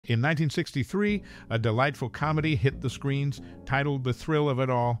In 1963, a delightful comedy hit the screens, titled The Thrill of It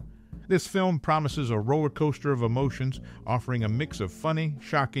All. This film promises a roller coaster of emotions, offering a mix of funny,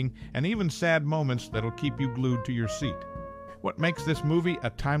 shocking, and even sad moments that'll keep you glued to your seat. What makes this movie a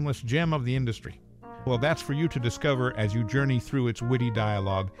timeless gem of the industry? Well, that's for you to discover as you journey through its witty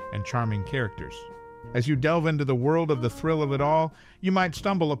dialogue and charming characters. As you delve into the world of The Thrill of It All, you might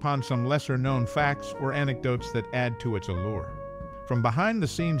stumble upon some lesser-known facts or anecdotes that add to its allure. From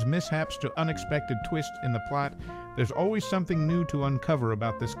behind-the-scenes mishaps to unexpected twists in the plot, there's always something new to uncover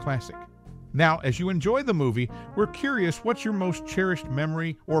about this classic. Now, as you enjoy the movie, we're curious what's your most cherished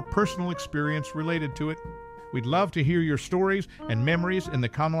memory or personal experience related to it. We'd love to hear your stories and memories in the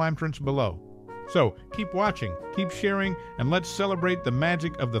comments below. So, keep watching, keep sharing, and let's celebrate the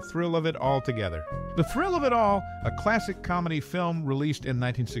magic of The Thrill of It All together. The Thrill of It All, a classic comedy film released in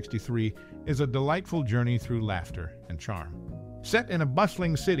 1963, is a delightful journey through laughter and charm. Set in a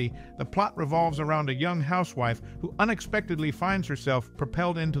bustling city, the plot revolves around a young housewife who unexpectedly finds herself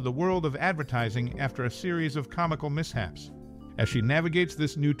propelled into the world of advertising after a series of comical mishaps. As she navigates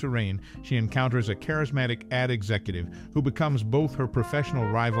this new terrain, she encounters a charismatic ad executive who becomes both her professional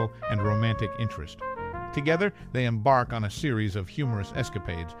rival and romantic interest. Together, they embark on a series of humorous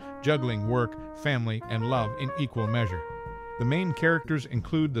escapades, juggling work, family, and love in equal measure. The main characters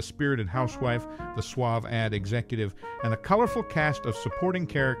include the spirited housewife, the suave ad executive, and a colorful cast of supporting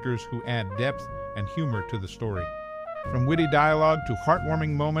characters who add depth and humor to the story. From witty dialogue to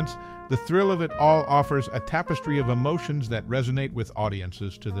heartwarming moments, The Thrill of It All offers a tapestry of emotions that resonate with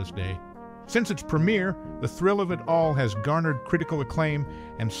audiences to this day. Since its premiere, The Thrill of It All has garnered critical acclaim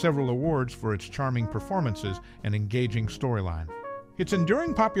and several awards for its charming performances and engaging storyline. Its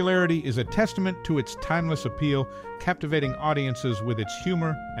enduring popularity is a testament to its timeless appeal, captivating audiences with its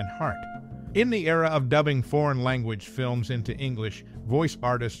humor and heart. In the era of dubbing foreign language films into English, voice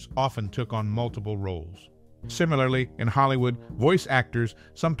artists often took on multiple roles. Similarly, in Hollywood, voice actors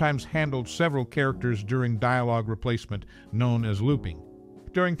sometimes handled several characters during dialogue replacement, known as looping.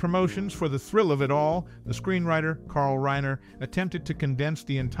 During promotions for The Thrill of It All, the screenwriter, Carl Reiner, attempted to condense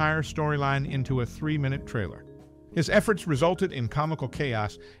the entire storyline into a 3-minute trailer. His efforts resulted in comical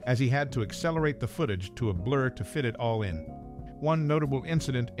chaos as he had to accelerate the footage to a blur to fit it all in. One notable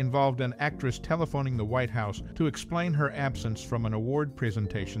incident involved an actress telephoning the White House to explain her absence from an award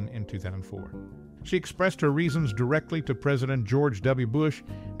presentation in 2004. She expressed her reasons directly to President George W. Bush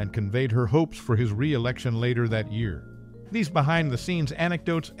and conveyed her hopes for his re-election later that year. These behind-the-scenes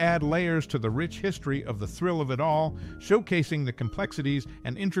anecdotes add layers to the rich history of The Thrill of It All, showcasing the complexities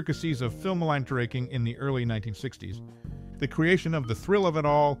and intricacies of film filmmaking in the early 1960s. The creation of The Thrill of It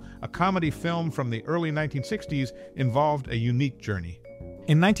All, a comedy film from the early 1960s, involved a unique journey.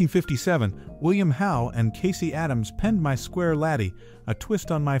 In 1957, William Howe and Casey Adams penned My Square Laddie, a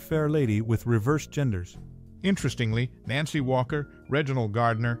twist on My Fair Lady with reversed genders. Interestingly, Nancy Walker, Reginald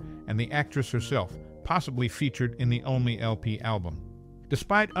Gardiner, and the actress herself possibly featured in the only LP album.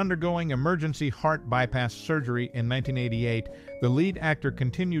 Despite undergoing emergency heart bypass surgery in 1988, the lead actor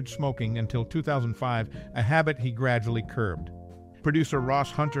continued smoking until 2005, a habit he gradually curbed. Producer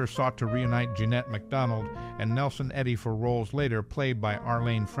Ross Hunter sought to reunite Jeanette MacDonald and Nelson Eddy for roles later played by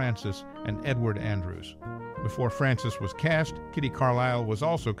Arlene Francis and Edward Andrews. Before Francis was cast, Kitty Carlisle was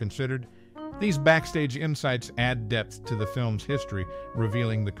also considered. These backstage insights add depth to the film's history,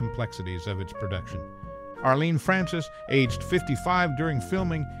 revealing the complexities of its production. Arlene Francis, aged 55 during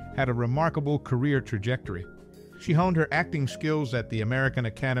filming, had a remarkable career trajectory. She honed her acting skills at the American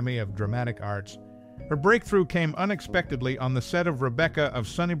Academy of Dramatic Arts. Her breakthrough came unexpectedly on the set of Rebecca of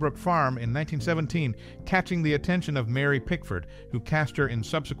Sunnybrook Farm in 1917, catching the attention of Mary Pickford, who cast her in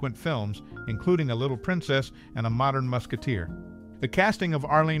subsequent films, including A Little Princess and A Modern Musketeer. The casting of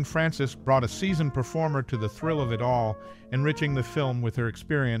Arlene Francis brought a seasoned performer to The Thrill of It All, enriching the film with her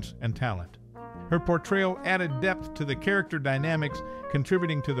experience and talent. Her portrayal added depth to the character dynamics,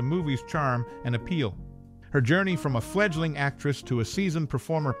 contributing to the movie's charm and appeal. Her journey from a fledgling actress to a seasoned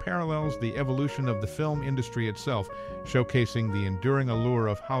performer parallels the evolution of the film industry itself, showcasing the enduring allure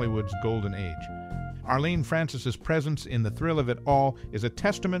of Hollywood's golden age. Arlene Francis's presence in The Thrill of It All is a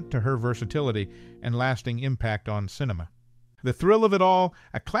testament to her versatility and lasting impact on cinema. The Thrill of It All,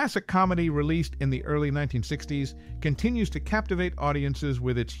 a classic comedy released in the early 1960s, continues to captivate audiences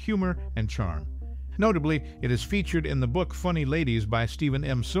with its humor and charm. Notably, it is featured in the book Funny Ladies by Stephen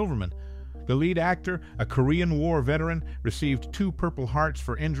M. Silverman. The lead actor, a Korean War veteran, received 2 Purple Hearts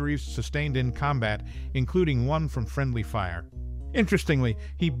for injuries sustained in combat, including one from friendly fire. Interestingly,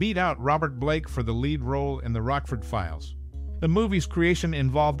 he beat out Robert Blake for the lead role in The Rockford Files. The movie's creation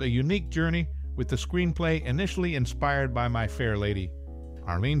involved a unique journey, with the screenplay initially inspired by My Fair Lady.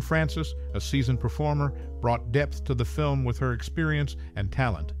 Arlene Francis, a seasoned performer, brought depth to the film with her experience and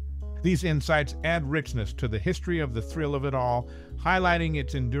talent. These insights add richness to the history of the thrill of it all, highlighting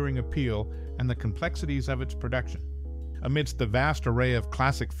its enduring appeal and the complexities of its production. Amidst the vast array of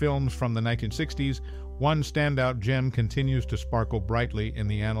classic films from the 1960s, one standout gem continues to sparkle brightly in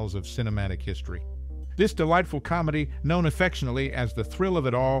the annals of cinematic history. This delightful comedy, known affectionately as The Thrill of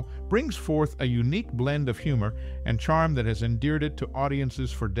It All, brings forth a unique blend of humor and charm that has endeared it to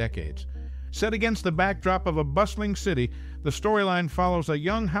audiences for decades. Set against the backdrop of a bustling city, the storyline follows a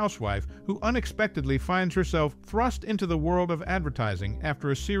young housewife who unexpectedly finds herself thrust into the world of advertising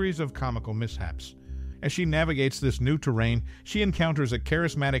after a series of comical mishaps. As she navigates this new terrain, she encounters a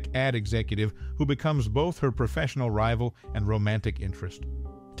charismatic ad executive who becomes both her professional rival and romantic interest.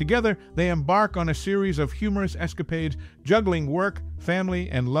 Together, they embark on a series of humorous escapades, juggling work, family,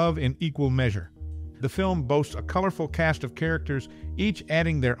 and love in equal measure. The film boasts a colorful cast of characters, each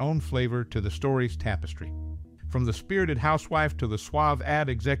adding their own flavor to the story's tapestry. From the spirited housewife to the suave ad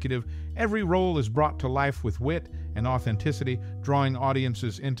executive, every role is brought to life with wit and authenticity, drawing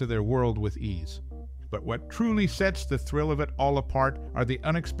audiences into their world with ease. But what truly sets the thrill of it all apart are the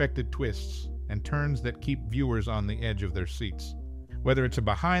unexpected twists and turns that keep viewers on the edge of their seats. Whether it's a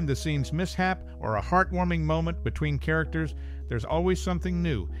behind-the-scenes mishap or a heartwarming moment between characters, there's always something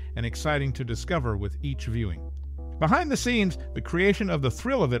new and exciting to discover with each viewing. Behind the scenes, the creation of The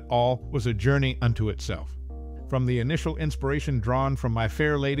Thrill of It All was a journey unto itself. From the initial inspiration drawn from My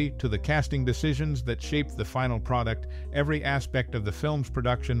Fair Lady to the casting decisions that shaped the final product, every aspect of the film's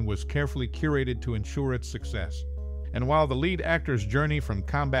production was carefully curated to ensure its success. And while the lead actor's journey from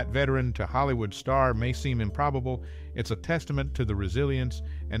combat veteran to Hollywood star may seem improbable, it's a testament to the resilience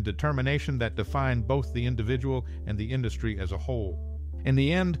and determination that define both the individual and the industry as a whole. In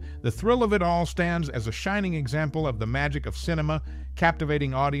the end, The Thrill of It All stands as a shining example of the magic of cinema,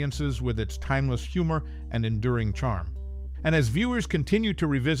 captivating audiences with its timeless humor and enduring charm. And as viewers continue to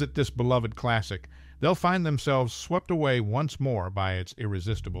revisit this beloved classic, they'll find themselves swept away once more by its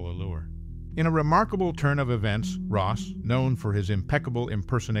irresistible allure. In a remarkable turn of events, Ross, known for his impeccable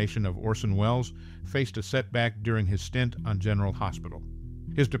impersonation of Orson Welles, faced a setback during his stint on General Hospital.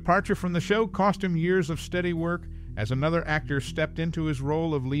 His departure from the show cost him years of steady work as another actor stepped into his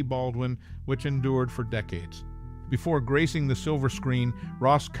role of Lee Baldwin, which endured for decades. Before gracing the silver screen,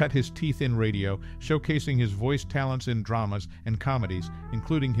 Ross cut his teeth in radio, showcasing his voice talents in dramas and comedies,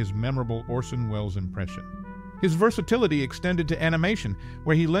 including his memorable Orson Welles impression. His versatility extended to animation,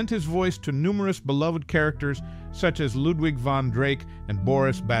 where he lent his voice to numerous beloved characters such as Ludwig von Drake and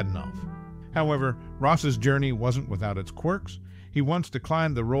Boris Badenov. However, Ross's journey wasn't without its quirks. He once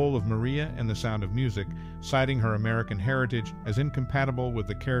declined the role of Maria in The Sound of Music, citing her American heritage as incompatible with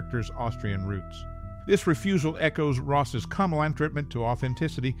the character's Austrian roots. This refusal echoes Ross's commitment to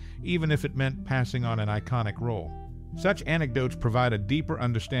authenticity, even if it meant passing on an iconic role. Such anecdotes provide a deeper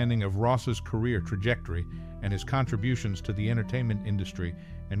understanding of Ross's career trajectory and his contributions to the entertainment industry,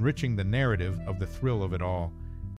 enriching the narrative of The Thrill of It All.